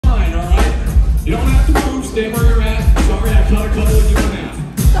You don't have to move, stay where you're at. Sorry, I caught a couple of you in half.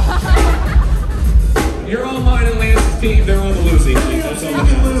 You're on mine and Lance's team, they're on the losing team. That's all you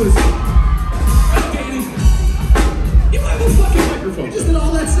can lose. Danny, you have a fucking microphone. You just did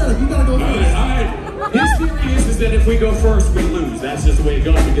all that setup, you gotta go first. Alright. His theory is that if we go first, we lose. That's just the way it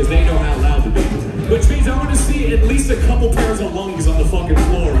goes because they know how loud to be. Which means I want to see at least a couple pairs of lungs on the fucking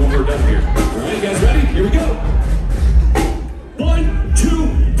floor when we're done here. Alright, you guys ready? Here we go. 1,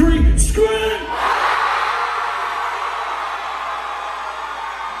 2, 3, scream!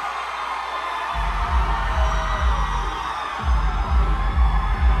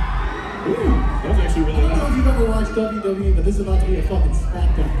 That was actually really loud. I don't know if you've ever watched WWE, but this is about to be a fucking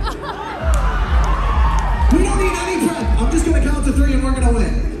smackdown. We don't need any prep. I'm just gonna count to 3 and we're gonna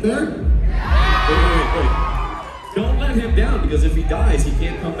win. There? Wait. Don't let him down because if he dies, he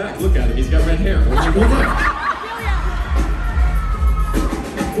can't come back. Look at him. He's got red hair. Where's he going?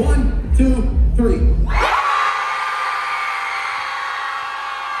 1, 2, 3.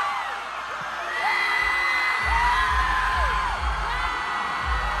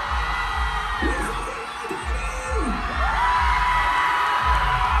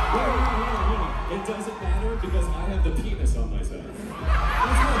 It doesn't matter because I have the penis on my side. That's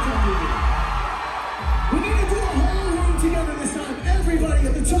what I'm telling you. We need to do the whole room together this time. Everybody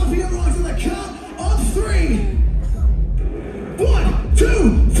at the top of your lungs on the count of 3. 1,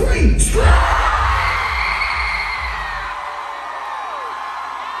 2, 3.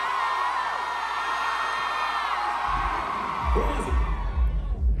 Where was it?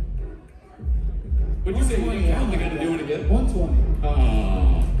 When you say you didn't count, I gotta do it again. 120.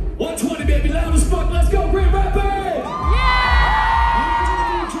 120, baby, loud as fuck. Let's go, Great Rapid! I need you to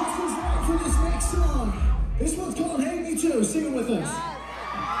do just as loud for this next song. This one's called Hate Me Too. Sing it with us.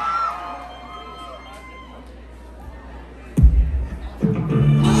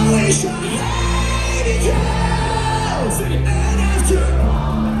 I wish I hated you. And after